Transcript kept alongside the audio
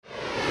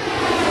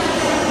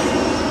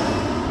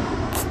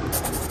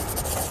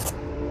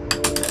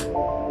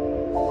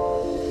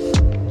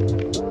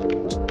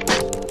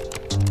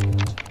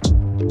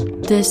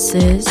This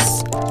is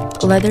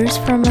Letters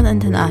from an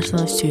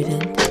International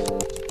Student.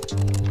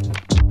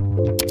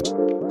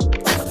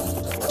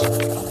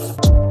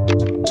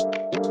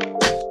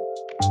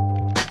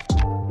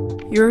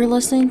 You're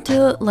listening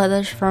to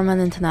Letters from an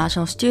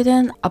International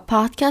Student, a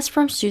podcast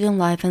from Student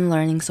Life and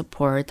Learning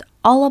Support,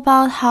 all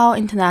about how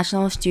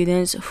international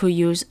students who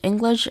use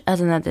English as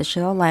an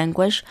additional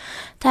language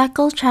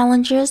tackle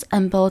challenges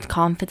and build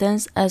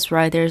confidence as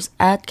writers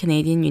at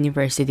Canadian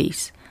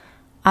universities.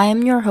 I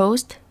am your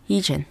host,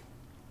 Heejin.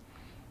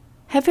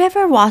 Have you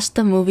ever watched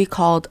the movie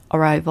called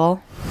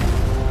Arrival?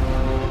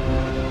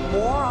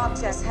 More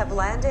objects have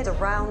landed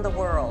around the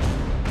world.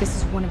 This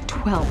is one of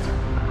 12.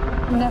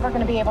 I'm never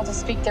going to be able to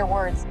speak their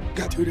words.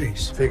 Got 2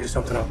 days. Figure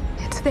something out.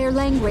 It's their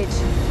language.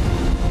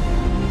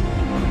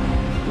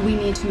 We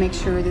need to make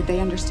sure that they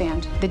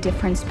understand the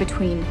difference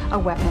between a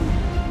weapon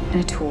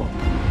and a tool.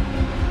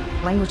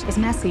 Language is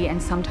messy,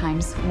 and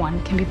sometimes one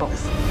can be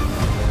both.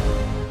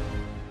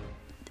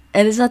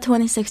 It is a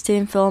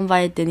 2016 film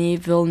by Denis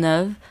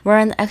Villeneuve where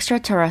an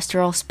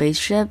extraterrestrial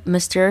spaceship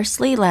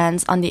mysteriously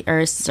lands on the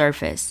Earth's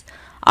surface.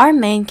 Our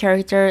main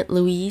character,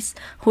 Louise,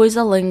 who is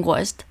a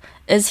linguist,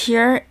 is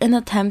here in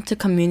an attempt to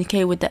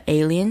communicate with the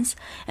aliens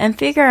and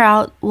figure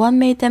out what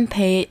made them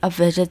pay a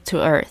visit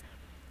to Earth.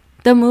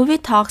 The movie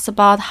talks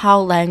about how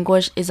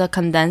language is a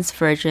condensed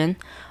version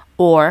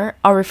or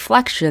a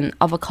reflection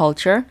of a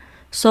culture.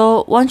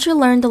 So once you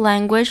learn the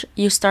language,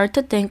 you start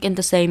to think in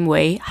the same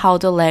way how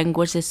the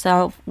language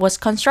itself was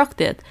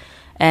constructed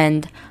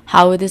and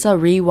how it is a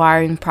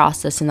rewiring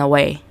process in a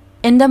way.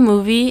 In the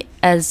movie,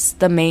 as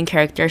the main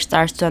character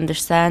starts to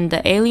understand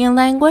the alien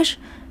language,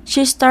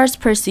 she starts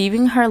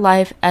perceiving her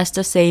life as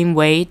the same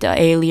way the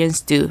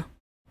aliens do.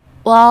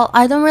 Well,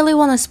 I don't really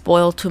want to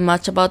spoil too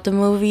much about the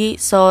movie,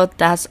 so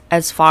that's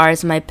as far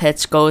as my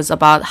pitch goes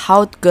about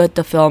how good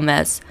the film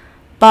is.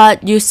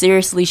 But you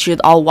seriously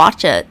should all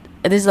watch it.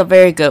 It is a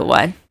very good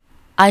one.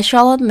 I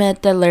shall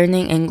admit that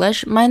learning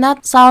English might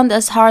not sound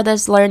as hard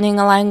as learning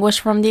a language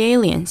from the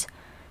aliens.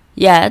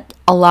 Yet,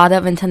 a lot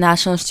of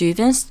international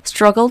students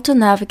struggle to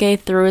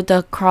navigate through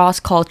the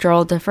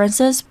cross-cultural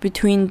differences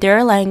between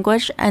their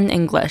language and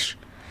English.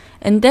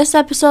 In this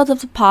episode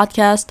of the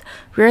podcast,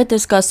 we're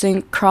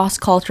discussing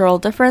cross-cultural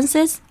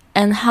differences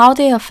and how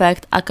they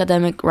affect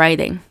academic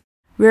writing.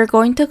 We're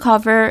going to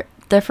cover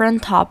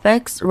different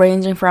topics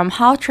ranging from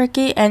how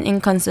tricky and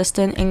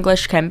inconsistent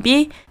English can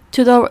be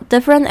to the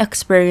different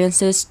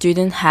experiences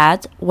students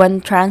had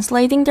when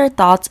translating their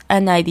thoughts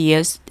and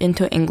ideas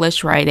into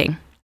English writing.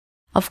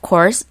 Of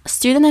course,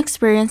 student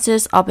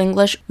experiences of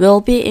English will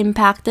be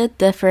impacted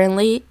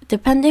differently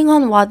depending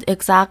on what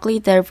exactly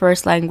their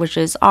first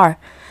languages are.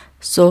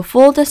 So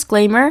full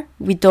disclaimer,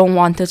 we don't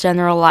want to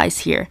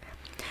generalize here.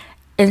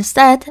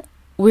 Instead,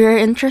 we're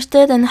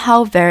interested in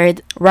how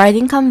varied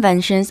writing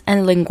conventions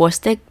and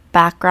linguistic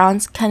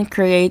backgrounds can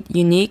create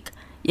unique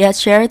yet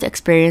shared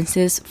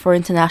experiences for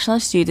international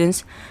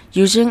students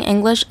using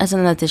English as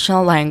an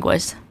additional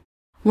language.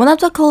 One of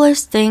the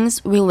coolest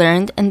things we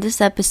learned in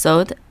this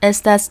episode is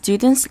that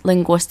students'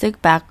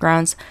 linguistic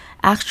backgrounds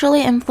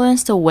actually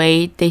influence the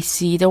way they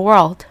see the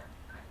world.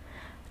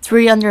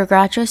 3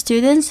 undergraduate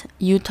students,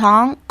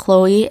 Yutang,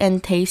 Chloe,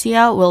 and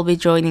Taisiia, will be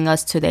joining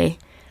us today.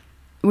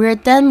 We're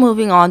then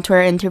moving on to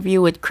our interview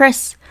with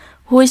Chris,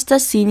 who is the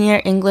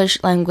Senior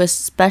English Language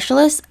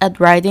Specialist at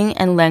Writing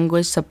and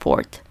Language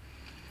Support.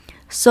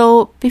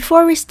 So,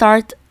 before we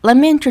start, let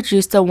me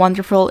introduce the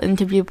wonderful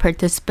interview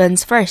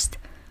participants first.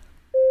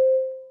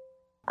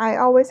 I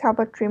always have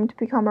a dream to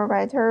become a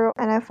writer,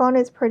 and I found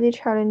it's pretty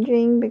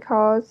challenging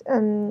because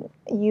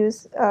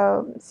use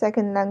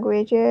second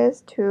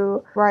languages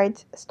to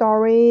write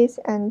stories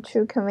and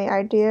to convey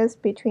ideas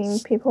between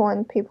people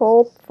and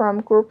people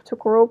from group to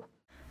group.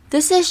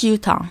 This is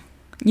Yutang.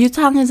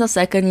 Yutang is a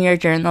second-year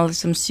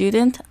journalism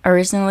student,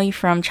 originally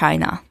from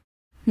China.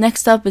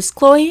 Next up is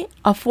Chloe,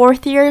 a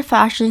fourth-year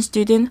fashion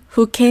student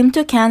who came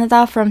to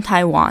Canada from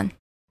Taiwan.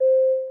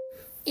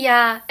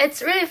 Yeah,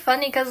 it's really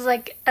funny because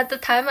at the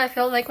time I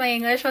felt like my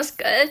English was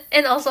good,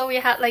 and also we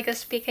had a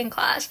speaking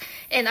class,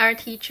 and our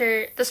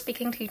teacher, the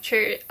speaking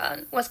teacher,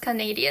 was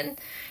Canadian.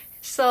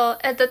 So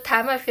at the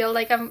time I feel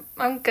like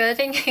I'm good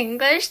in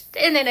English,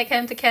 and then I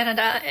came to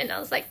Canada and I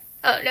was like,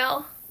 oh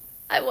no,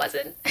 I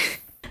wasn't.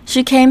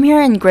 She came here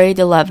in grade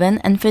 11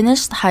 and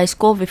finished high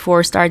school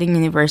before starting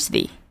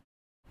university.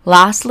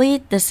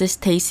 Lastly, this is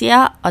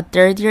Taisiia, a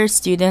third-year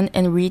student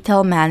in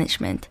retail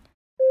management.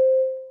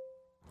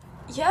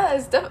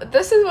 Yes,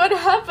 this is what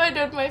happened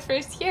in my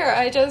first year.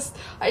 I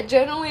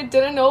genuinely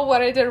didn't know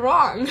what I did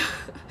wrong.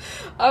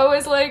 I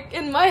was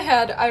in my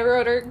head, I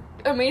wrote an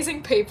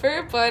amazing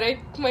paper, but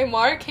my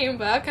mark came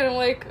back and I'm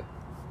like,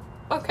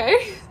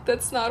 okay,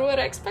 that's not what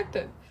I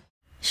expected.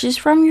 She's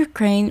from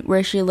Ukraine,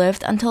 where she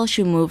lived until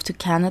she moved to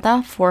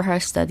Canada for her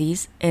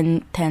studies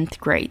in 10th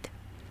grade.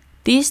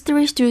 These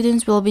 3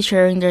 students will be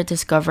sharing their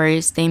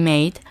discoveries they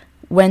made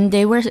when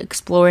they were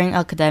exploring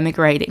academic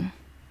writing.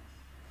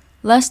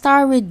 Let's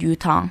start with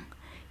Yutang.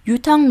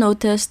 Yutang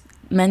noticed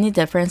many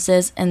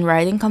differences in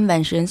writing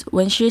conventions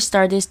when she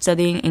started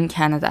studying in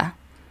Canada.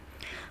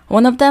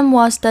 One of them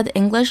was that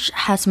English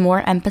has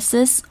more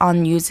emphasis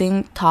on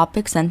using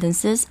topic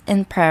sentences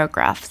in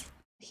paragraphs.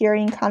 Here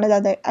in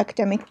Canada, the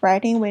academic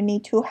writing, we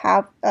need to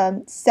have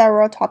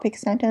several topic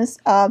sentences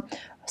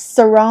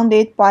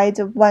surrounded by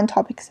the one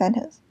topic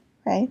sentence,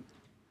 right?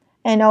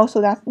 And also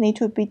that need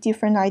to be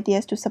different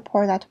ideas to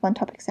support that one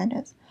topic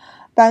sentence.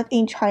 But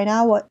in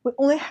China, we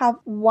only have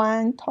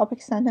one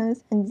topic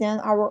sentence, and then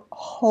our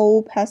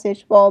whole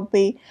passage will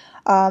be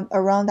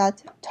around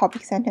that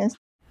topic sentence.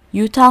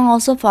 Yutang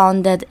also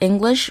found that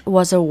English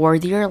was a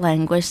wordier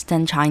language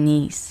than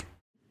Chinese.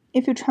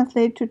 If you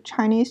translate to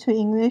Chinese to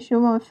English,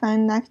 you will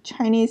find that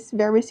Chinese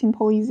very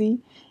simple, easy,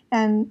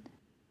 and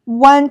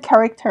one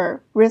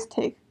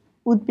characteristic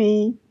would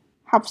be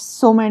have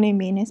so many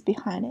meanings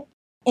behind it.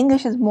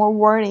 English is more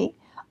wordy.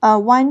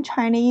 One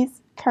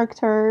Chinese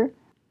character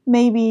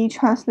maybe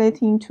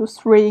translating to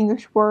 3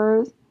 English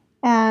words,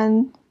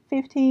 and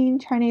 15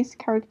 Chinese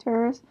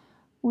characters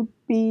would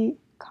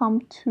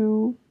come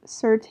to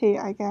 30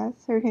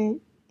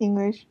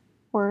 English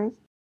words.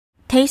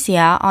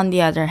 Taisiia, on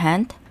the other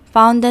hand,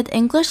 found that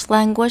English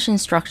language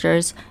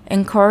instructors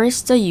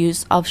encourage the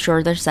use of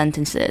shorter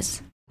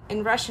sentences.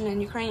 In Russian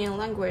and Ukrainian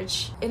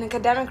language, in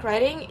academic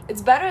writing,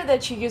 it's better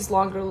that you use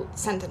longer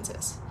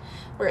sentences.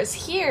 Whereas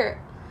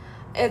here,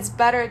 it's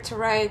better to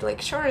write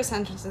shorter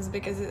sentences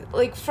because,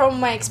 from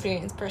my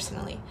experience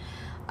personally,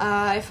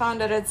 I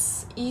found that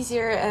it's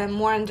easier and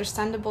more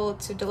understandable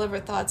to deliver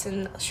thoughts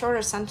in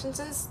shorter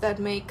sentences that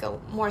make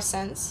more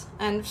sense.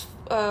 And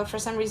for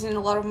some reason,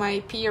 a lot of my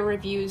peer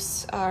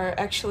reviews are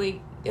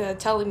actually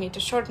telling me to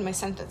shorten my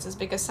sentences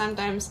because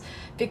sometimes,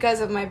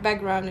 because of my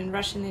background in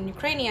Russian and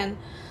Ukrainian,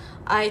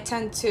 I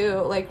tend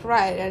to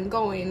write and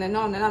going and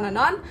on and on and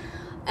on,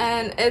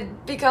 and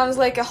it becomes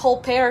like a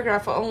whole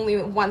paragraph for only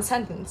one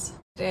sentence.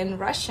 In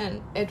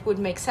Russian, it would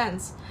make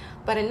sense,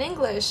 but in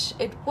English,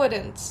 it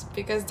wouldn't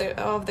because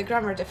of the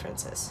grammar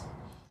differences.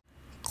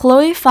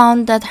 Chloe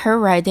found that her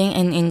writing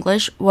in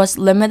English was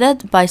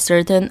limited by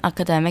certain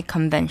academic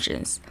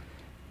conventions.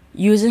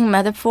 Using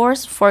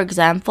metaphors, for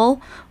example,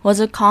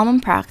 was a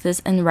common practice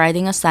in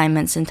writing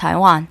assignments in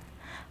Taiwan,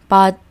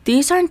 but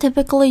these aren't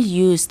typically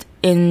used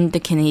in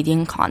the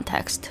Canadian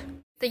context.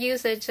 The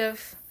usage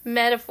of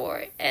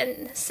metaphor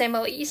and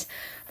similes.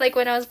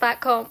 When I was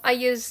back home, I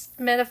used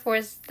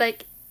metaphors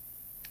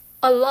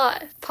a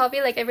lot, probably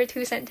every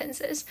 2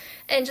 sentences.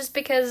 And just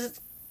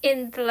because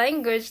in the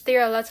language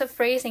there are lots of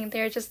phrasing,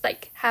 they're just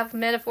have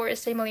metaphor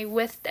simile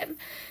with them.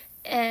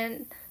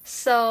 And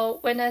so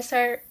when I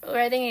start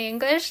writing in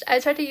English, I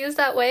try to use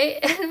that way,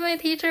 and my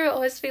teacher will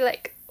always be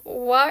like,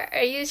 "What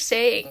are you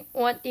saying?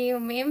 What do you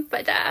mean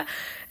by that?"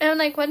 And I'm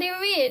like, "What do you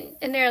mean?"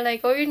 And they're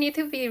like, "Oh, you need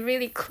to be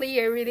really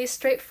clear, really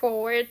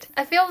straightforward."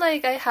 I feel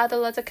like I had a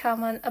lot of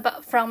comment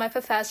from my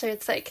professor.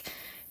 It's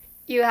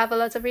you have a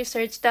lot of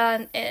research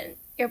done and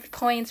your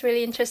point's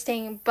really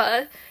interesting,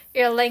 but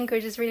your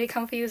language is really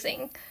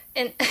confusing.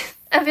 And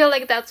I feel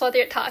like that's what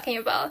they're talking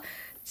about.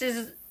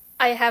 Just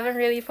I haven't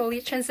really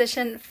fully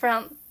transitioned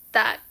from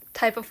that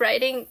type of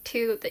writing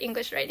to the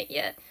English writing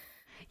yet.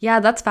 Yeah,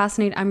 that's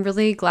fascinating. I'm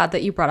really glad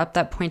that you brought up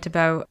that point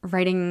about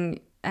writing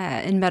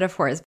in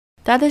metaphors.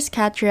 That is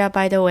Katrya,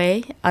 by the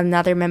way,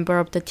 another member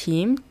of the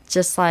team,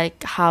 just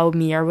like how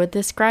Meera would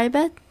describe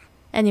it.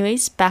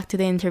 Anyways, back to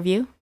the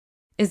interview.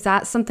 Is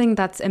that something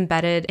that's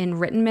embedded in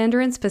written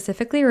Mandarin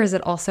specifically, or is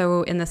it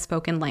also in the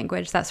spoken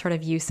language, that sort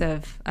of use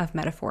of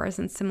metaphors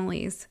and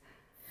similes?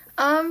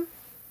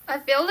 I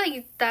feel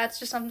like that's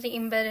just something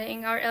embedded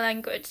in our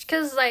language.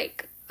 Because,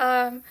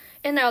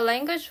 in our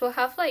language, we'll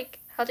have,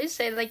 how do you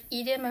say,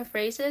 idiom and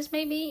phrases,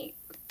 maybe?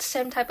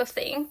 Same type of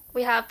thing.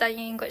 We have that in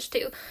English,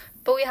 too.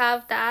 But we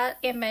have that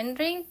in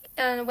Mandarin.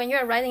 And when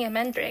you're writing in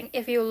Mandarin,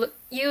 if you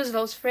use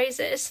those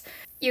phrases,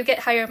 you get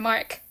higher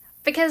mark.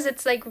 Because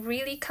it's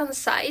really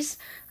concise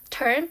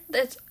term.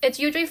 It's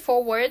usually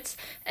 4 words,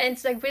 and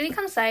it's really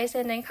concise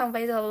and then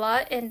conveys a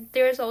lot, and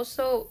there's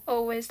also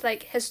always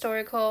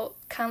historical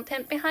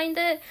content behind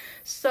it.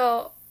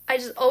 So I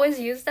just always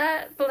use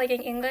that. But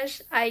in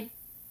English, I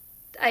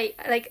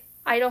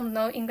don't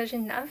know English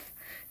enough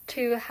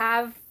to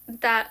have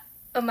that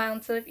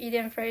amount of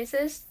idiom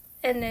phrases.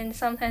 And then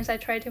sometimes I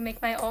try to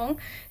make my own,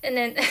 and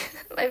then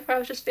my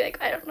prof just be like,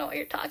 "I don't know what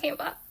you're talking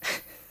about."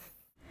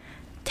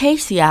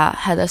 Taisiia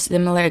had a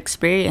similar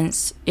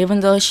experience,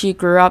 even though she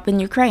grew up in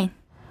Ukraine.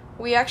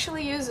 We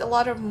actually use a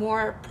lot of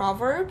more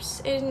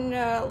proverbs in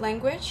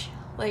language,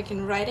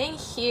 in writing.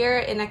 Here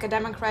in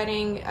academic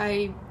writing,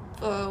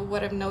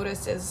 what I've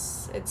noticed is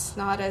it's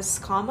not as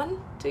common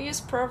to use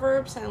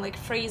proverbs and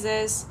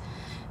phrases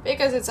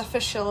because it's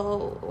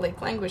official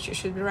language you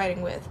should be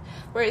writing with.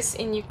 Whereas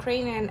in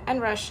Ukrainian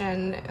and Russian,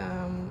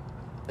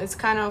 it's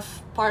kind of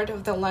part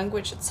of the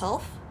language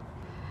itself.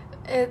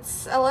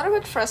 It's a little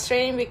bit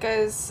frustrating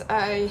because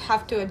I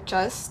have to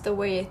adjust the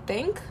way I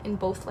think in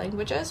both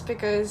languages,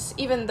 because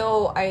even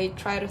though I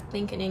try to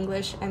think in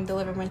English and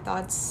deliver my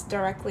thoughts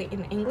directly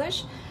in English,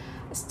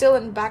 still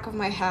in the back of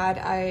my head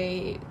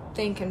I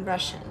think in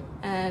Russian,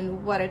 and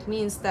what it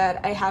means that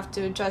I have to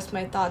adjust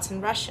my thoughts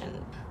in Russian,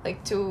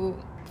 to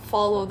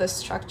follow the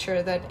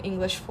structure that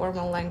English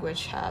formal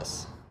language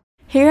has.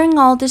 Hearing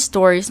all these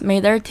stories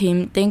made our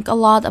team think a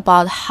lot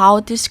about how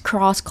these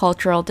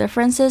cross-cultural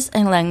differences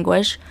in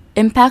language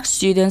impact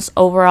students'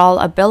 overall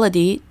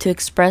ability to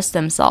express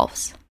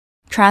themselves.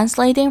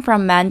 Translating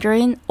from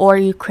Mandarin or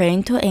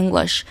Ukraine to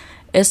English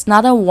is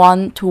not a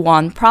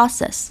one-to-one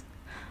process.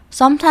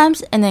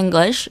 Sometimes in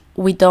English,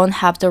 we don't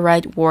have the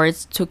right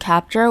words to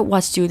capture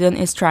what student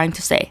is trying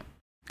to say.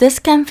 This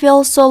can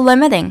feel so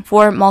limiting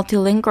for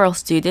multilingual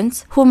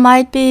students who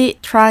might be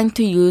trying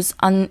to use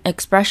an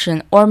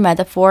expression or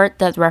metaphor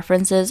that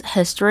references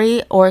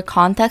history or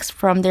context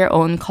from their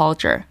own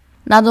culture.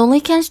 Not only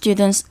can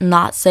students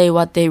not say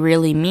what they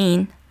really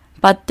mean,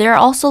 but they're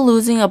also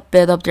losing a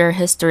bit of their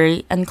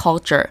history and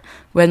culture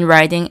when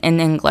writing in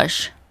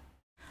English.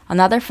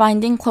 Another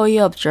finding Chloe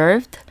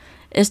observed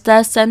is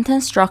that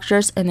sentence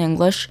structures in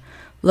English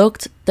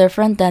looked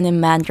different than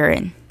in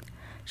Mandarin.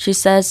 She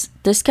says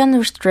this can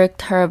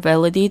restrict her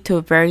ability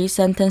to vary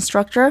sentence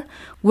structure,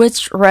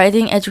 which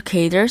writing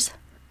educators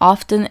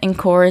often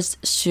encourage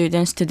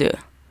students to do.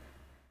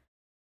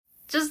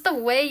 Just the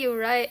way you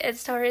write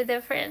is totally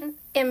different.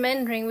 In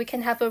Mandarin, we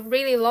can have a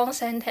really long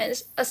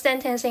sentence. A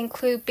sentence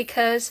include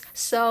because,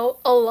 so,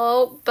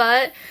 although,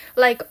 but,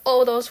 like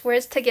all those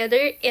words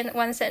together in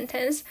one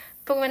sentence.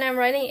 But when I'm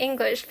writing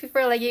English,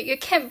 people are like, you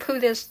can't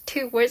put these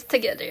two words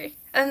together.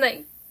 I'm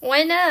like,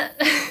 why not?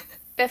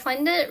 I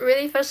find it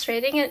really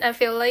frustrating, and I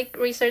feel like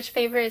research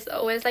paper is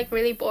always like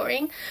really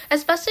boring,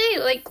 especially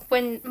like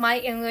when my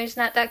English is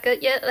not that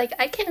good yet. Like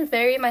I can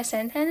vary my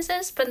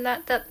sentences, but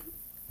not that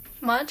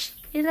much,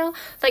 you know?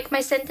 Like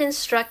my sentence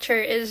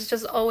structure is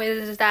just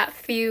always that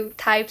few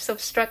types of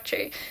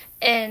structure,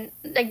 and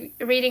like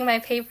reading my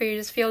paper, you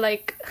just feel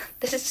like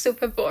this is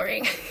super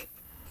boring.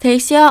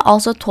 Taisiia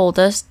also told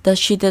us that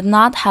she did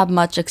not have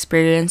much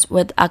experience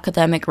with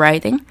academic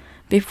writing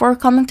before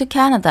coming to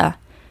Canada,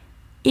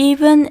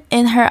 even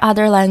in her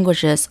other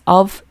languages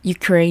of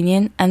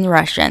Ukrainian and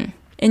Russian.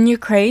 In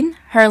Ukraine,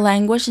 her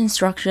language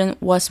instruction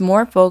was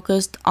more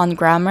focused on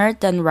grammar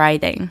than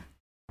writing.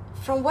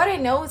 From what I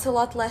know, it's a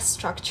lot less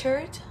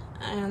structured,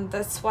 and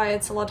that's why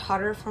it's a lot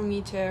harder for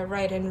me to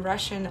write in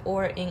Russian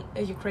or in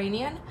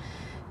Ukrainian,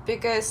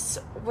 because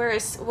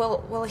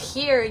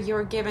here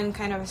you're given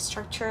kind of a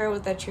structure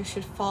that you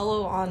should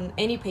follow on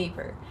any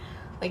paper.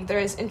 Like there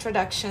is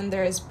introduction,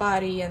 there is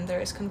body, and there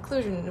is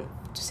conclusion,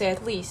 to say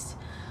at least.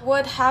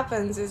 What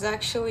happens is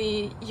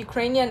actually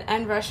Ukrainian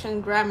and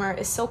Russian grammar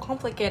is so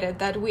complicated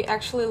that we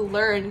actually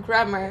learn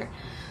grammar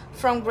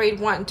from grade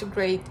 1 to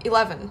grade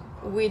 11.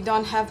 We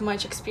don't have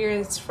much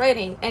experience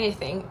writing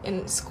anything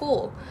in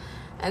school.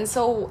 And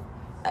so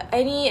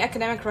any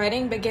academic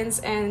writing begins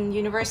in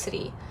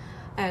university.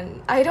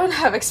 And I don't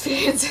have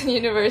experience in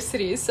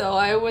university, so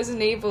I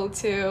wasn't able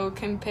to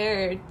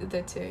compare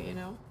the two, you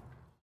know.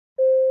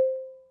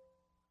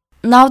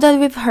 Now that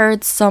we've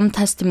heard some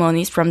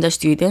testimonies from the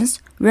students,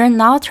 we're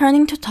now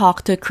turning to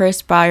talk to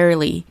Chris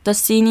Brierley, the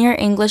Senior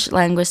English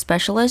Language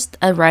Specialist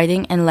at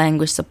Writing and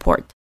Language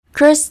Support.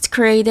 Chris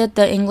created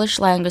the English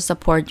Language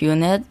Support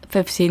Unit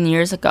 15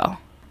 years ago.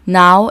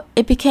 Now,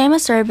 it became a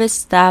service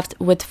staffed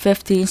with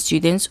 15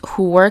 students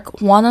who work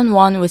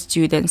one-on-one with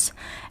students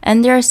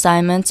and their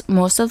assignments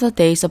most of the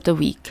days of the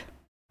week.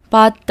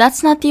 But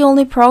that's not the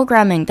only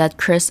programming that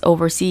Chris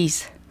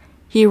oversees.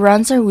 He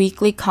runs a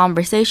weekly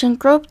conversation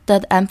group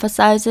that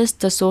emphasizes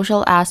the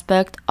social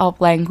aspect of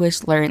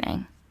language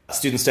learning.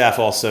 Student staff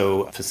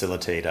also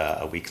facilitate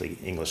a weekly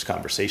English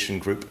conversation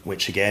group,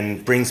 which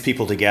again brings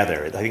people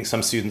together. I think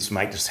some students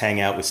might just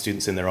hang out with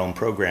students in their own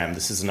program.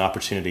 This is an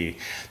opportunity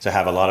to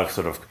have a lot of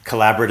sort of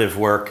collaborative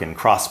work and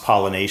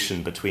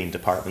cross-pollination between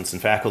departments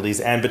and faculties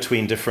and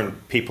between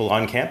different people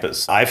on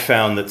campus. I've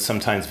found that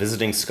sometimes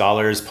visiting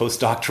scholars,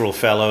 postdoctoral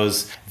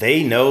fellows,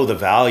 they know the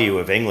value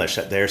of English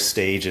at their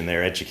stage in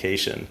their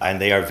education, and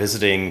they are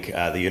visiting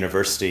the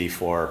university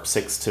for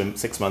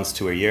 6 months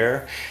to a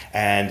year,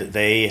 and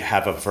they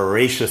have a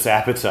voracious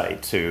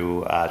appetite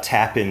to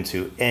tap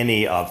into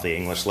any of the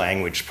English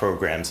language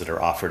programs that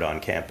are offered on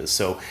campus.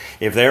 So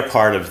if they're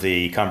part of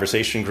the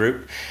conversation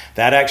group,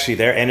 that actually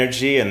their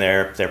energy and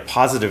their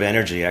positive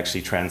energy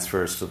actually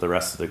transfers to the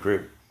rest of the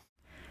group.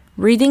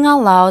 Reading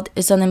out loud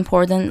is an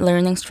important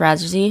learning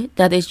strategy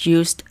that is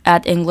used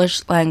at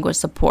English Language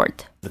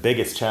Support. The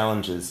biggest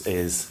challenge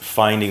is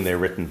finding their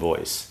written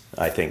voice.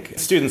 I think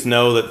students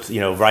know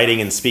that writing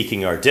and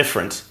speaking are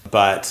different,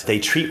 but they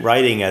treat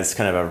writing as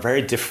kind of a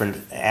very different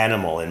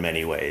animal in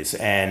many ways,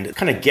 and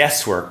kind of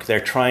guesswork.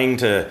 They're trying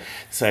to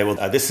say, well,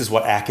 this is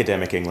what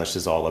academic English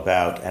is all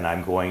about, and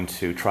I'm going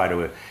to try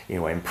to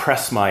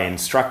impress my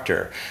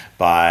instructor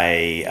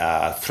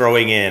by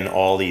throwing in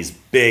all these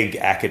big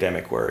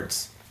academic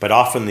words. But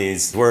often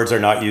these words are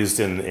not used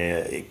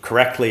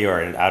correctly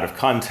or out of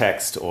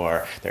context,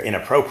 or they're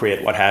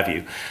inappropriate, what have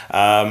you.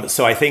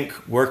 So I think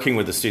working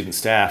with the student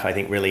staff, I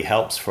think really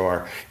helps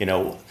for,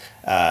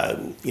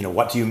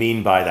 what do you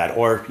mean by that?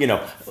 Or,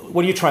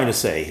 what are you trying to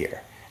say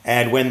here?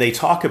 And when they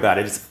talk about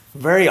it, it's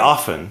very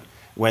often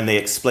when they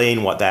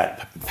explain what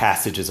that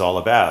passage is all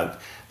about,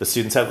 the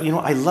students have,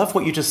 I love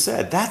what you just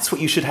said. That's what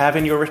you should have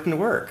in your written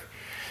work.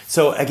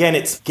 So again,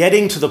 it's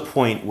getting to the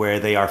point where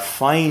they are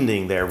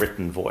finding their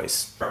written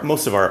voice.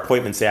 Most of our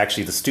appointments,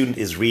 the student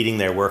is reading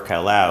their work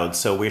out loud.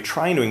 So we're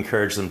trying to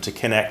encourage them to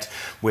connect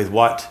with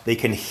what they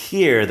can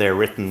hear their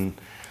written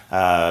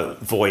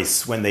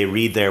voice when they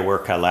read their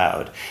work out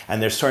loud.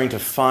 And they're starting to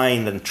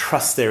find and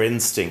trust their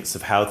instincts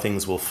of how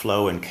things will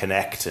flow and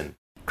connect.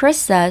 Chris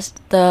says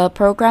the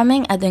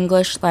programming at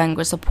English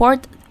Language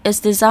Support is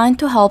designed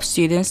to help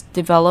students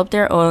develop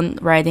their own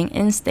writing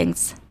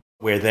instincts.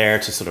 We're there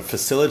to sort of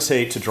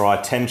facilitate, to draw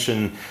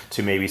attention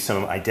to maybe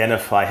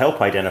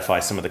help identify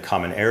some of the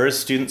common errors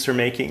students are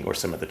making or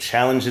some of the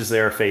challenges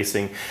they're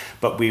facing.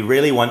 But we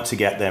really want to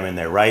get them in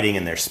their writing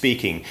and their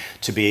speaking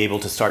to be able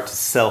to start to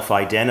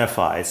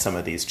self-identify some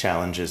of these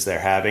challenges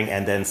they're having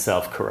and then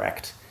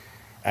self-correct.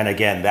 And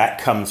again, that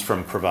comes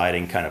from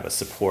providing kind of a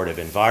supportive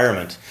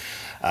environment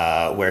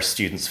where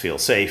students feel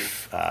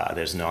safe,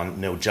 there's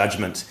no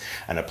judgment,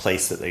 and a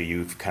place that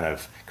you kind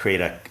of create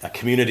a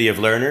community of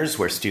learners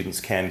where students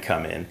can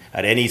come in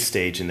at any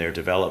stage in their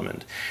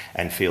development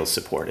and feel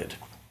supported.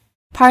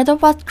 Part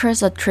of what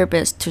Chris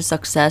attributes to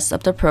success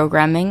of the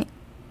programming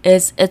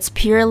is its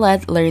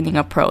peer-led learning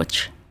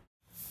approach.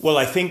 Well,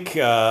 I think,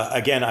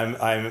 again,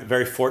 I'm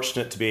very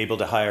fortunate to be able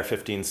to hire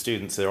 15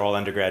 students. They're all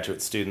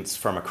undergraduate students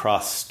from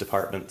across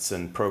departments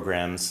and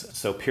programs.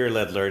 So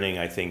peer-led learning,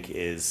 I think,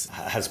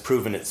 has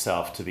proven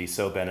itself to be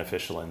so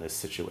beneficial in this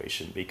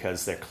situation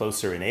because they're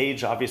closer in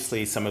age.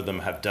 Obviously, some of them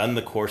have done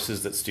the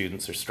courses that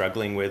students are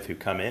struggling with who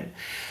come in.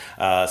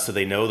 So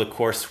they know the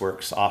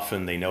courseworks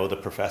often, they know the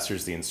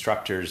professors, the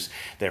instructors,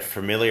 they're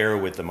familiar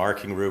with the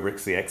marking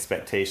rubrics, the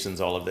expectations,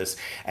 all of this.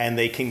 And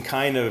they can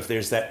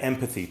there's that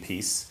empathy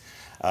piece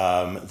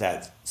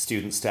that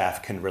student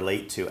staff can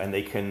relate to, and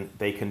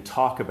they can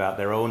talk about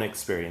their own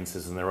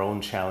experiences and their own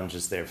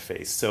challenges they've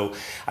faced. So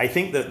I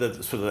think that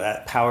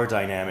that power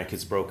dynamic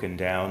is broken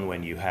down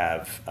when you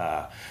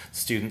have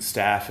student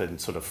staff and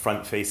sort of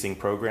front-facing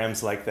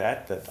programs like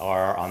that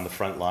are on the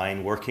front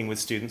line working with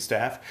student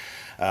staff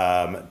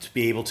to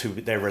be able to.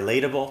 They're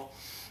relatable.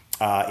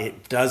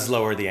 It does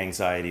lower the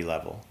anxiety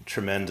level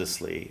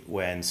tremendously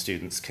when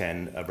students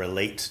can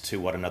relate to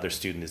what another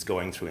student is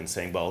going through and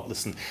saying, well,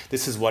 listen,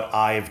 this is what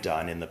I've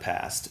done in the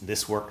past.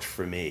 This worked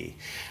for me.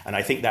 And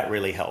I think that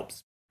really helps.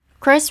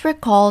 Chris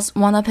recalls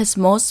one of his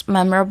most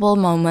memorable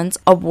moments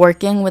of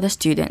working with a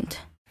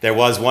student. There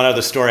was one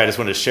other story I just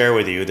wanted to share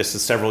with you. This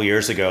is several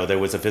years ago. There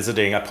was a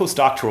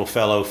postdoctoral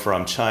fellow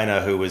from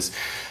China who was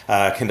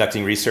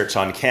conducting research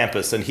on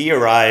campus. And he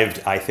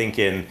arrived, I think,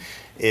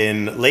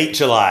 in late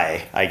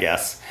July, I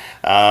guess,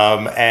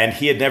 and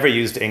he had never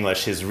used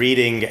English. His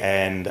reading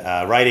and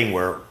writing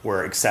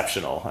were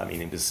exceptional. I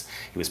mean,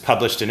 he was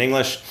published in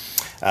English,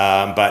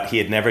 but he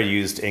had never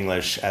used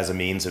English as a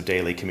means of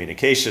daily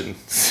communication.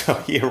 So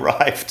he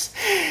arrived.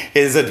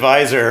 His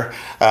advisor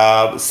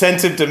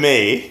sent him to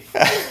me.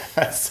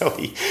 So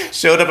he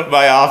showed up at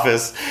my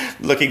office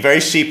looking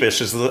very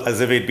sheepish, as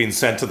if he'd been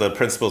sent to the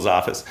principal's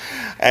office.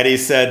 And he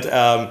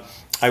said,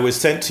 I was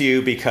sent to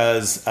you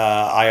because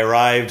I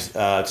arrived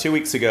 2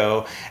 weeks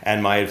ago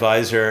and my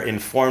advisor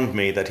informed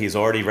me that he's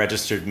already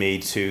registered me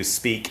to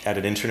speak at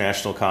an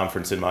international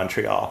conference in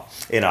Montreal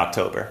in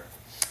October.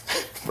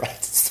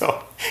 Right,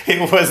 so it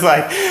was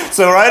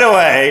so right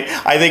away,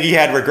 I think he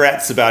had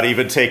regrets about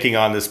even taking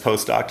on this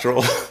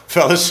postdoctoral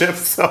fellowship.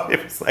 So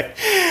it was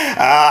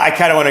I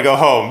kind of want to go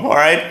home, all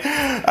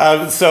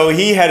right? So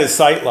he had his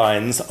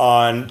sightlines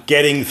on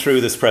getting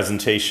through this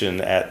presentation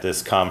at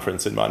this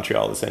conference in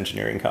Montreal, this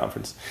engineering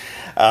conference.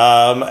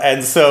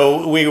 And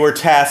so we were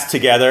tasked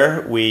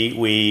together.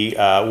 We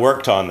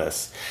worked on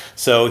this.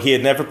 So he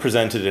had never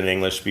presented in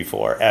English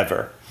before,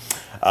 ever.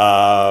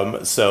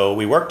 So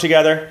we worked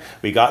together,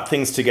 we got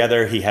things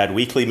together. He had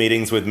weekly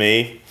meetings with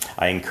me.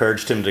 I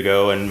encouraged him to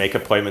go and make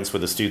appointments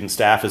with the student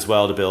staff as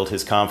well to build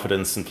his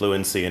confidence and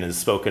fluency in his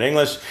spoken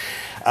English.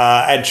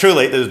 And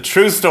truly, the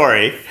true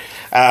story,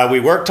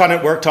 we worked on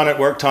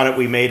it.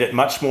 We made it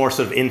much more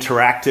sort of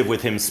interactive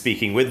with him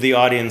speaking with the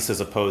audience as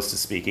opposed to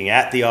speaking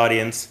at the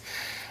audience.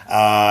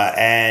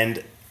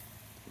 And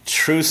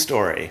true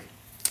story,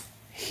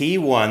 he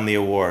won the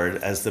award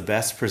as the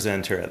best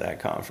presenter at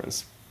that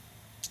conference.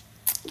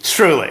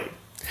 Truly.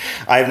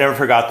 I've never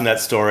forgotten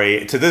that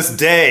story. To this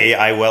day,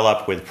 I well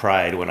up with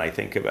pride when I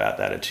think about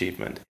that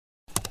achievement.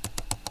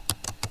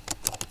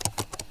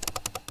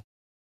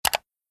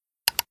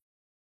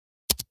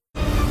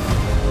 Are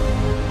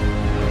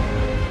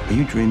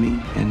you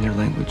dreaming in their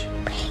language?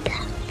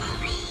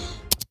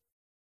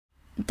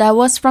 That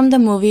was from the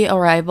movie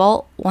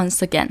Arrival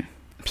once again.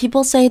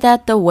 People say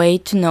that the way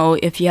to know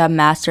if you have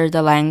mastered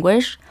the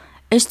language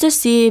is to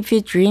see if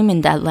you dream in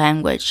that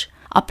language.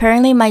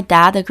 Apparently, my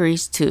dad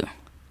agrees too.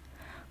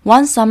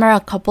 One summer a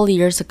couple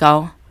years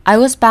ago, I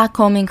was back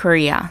home in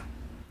Korea.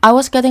 I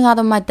was getting out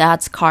of my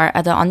dad's car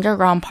at the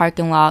underground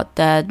parking lot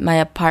that my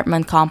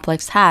apartment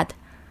complex had.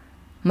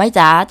 My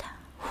dad,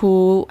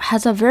 who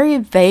has a very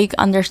vague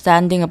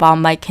understanding about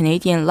my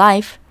Canadian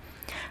life,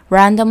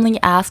 randomly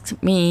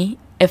asked me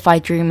if I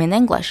dream in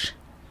English?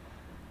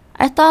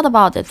 I thought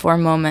about it for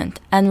a moment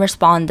and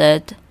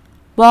responded,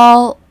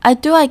 well, I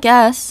do, I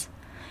guess.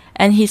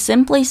 And he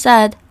simply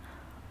said,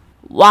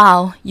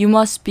 wow, you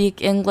must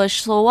speak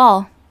English so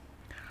well.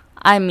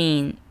 I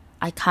mean,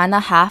 I kinda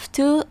have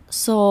to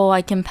so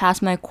I can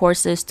pass my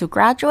courses to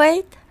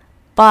graduate.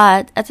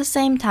 But at the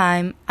same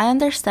time, I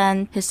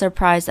understand his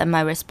surprise at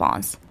my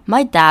response.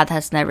 My dad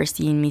has never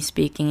seen me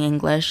speaking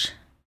English.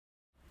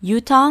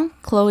 Yutang,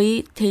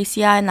 Chloe,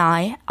 Taisiia, and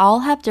I all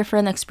have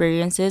different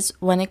experiences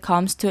when it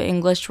comes to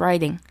English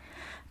writing.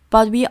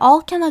 But we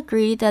all can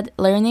agree that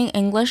learning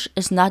English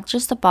is not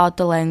just about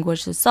the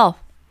language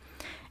itself.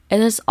 It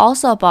is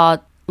also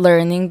about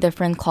learning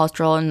different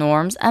cultural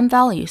norms and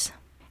values.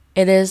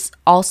 It is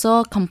also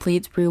a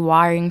complete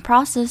rewiring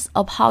process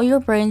of how your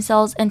brain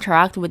cells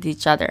interact with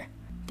each other.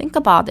 Think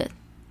about it.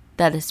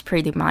 That is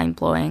pretty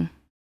mind-blowing.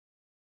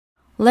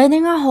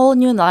 Learning a whole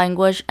new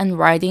language and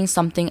writing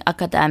something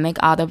academic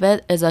out of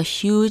it is a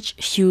huge,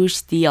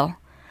 huge deal.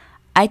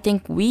 I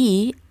think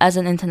we, as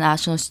an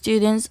international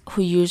students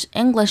who use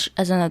English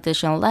as an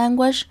additional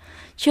language,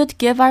 should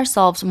give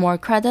ourselves more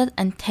credit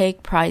and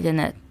take pride in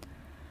it.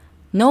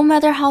 No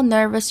matter how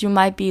nervous you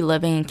might be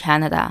living in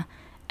Canada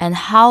and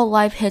how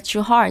life hits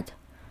you hard,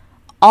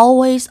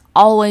 always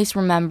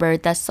remember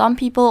that some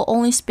people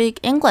only speak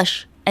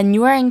English and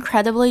you are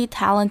incredibly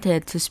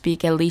talented to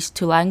speak at least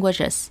 2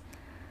 languages.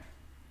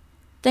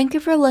 Thank you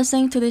for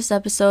listening to this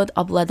episode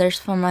of Letters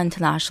from an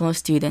International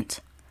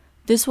Student.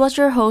 This was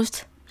your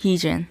host,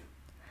 Heejin.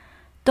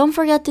 Don't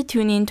forget to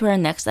tune in to our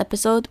next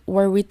episode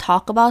where we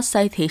talk about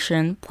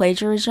citation,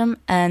 plagiarism,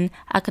 and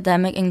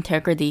academic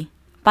integrity.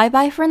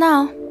 Bye-bye for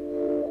now!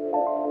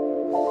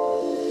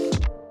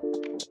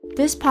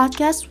 This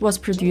podcast was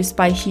produced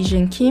by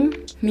Heejin Kim,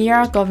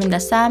 Meera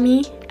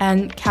Govindasamy,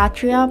 and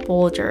Katrya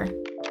Bolger.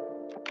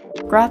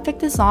 Graphic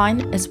design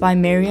is by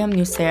Mariam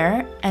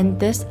Nouser, and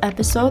this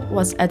episode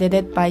was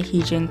edited by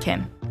Heejin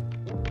Kim.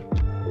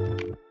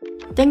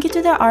 Thank you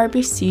to the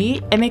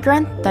RBC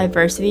Immigrant,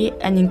 Diversity,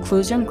 and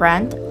Inclusion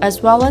Grant,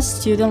 as well as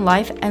Student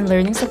Life and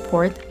Learning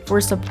Support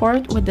for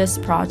support with this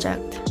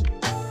project.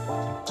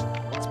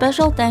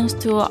 Special thanks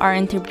to our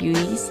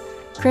interviewees,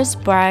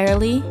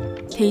 Brierley,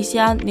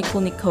 Taisiia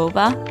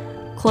Nikulnikova,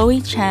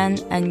 Chloe Chen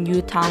and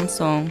Yutang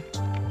Song.